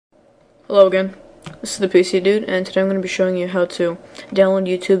Hello again, this is the PC Dude, and today I'm going to be showing you how to download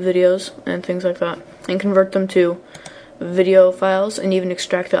YouTube videos and things like that, and convert them to video files, and even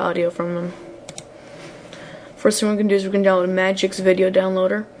extract the audio from them. First thing we're going to do is we're going to download Magic's video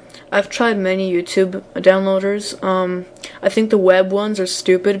downloader. I've tried many YouTube downloaders. I think the web ones are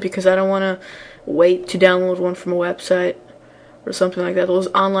stupid because I don't want to wait to download one from a website or something like that. Those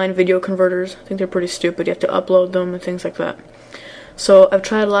online video converters, I think they're pretty stupid. You have to upload them and things like that. So I've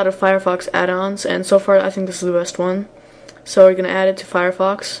tried a lot of Firefox add-ons, and so far I think this is the best one. So we're going to add it to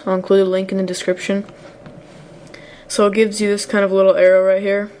Firefox. I'll include a link in the description. So it gives you this kind of little arrow right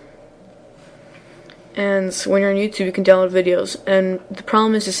here. And when you're on YouTube, you can download videos. And the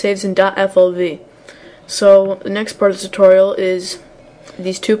problem is it saves in .flv. So the next part of the tutorial is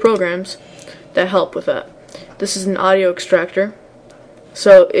these two programs that help with that. This is an audio extractor.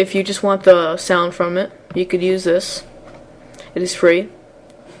 So if you just want the sound from it, you could use this. It is free,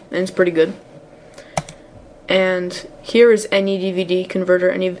 and it's pretty good. And here is any DVD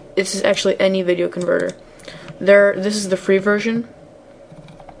converter. This is actually any video converter. This is the free version.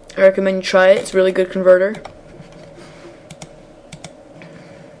 I recommend you try it. It's a really good converter.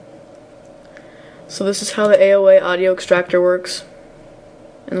 So this is how the AoA Audio Extractor works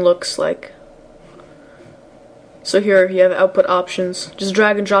and looks like. So here you have output options. Just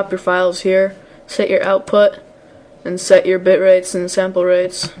drag and drop your files here. Set your output and set your bit rates and sample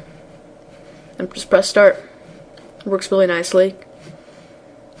rates, and just press start. It works really nicely.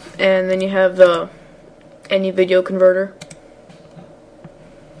 And then you have the any video converter.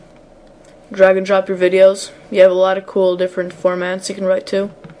 Drag and drop your videos. You have a lot of cool different formats you can write to.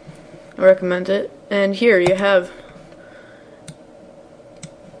 I recommend it. And here you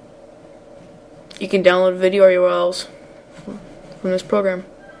can download video or URLs from this program.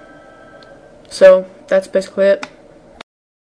 So that's basically it.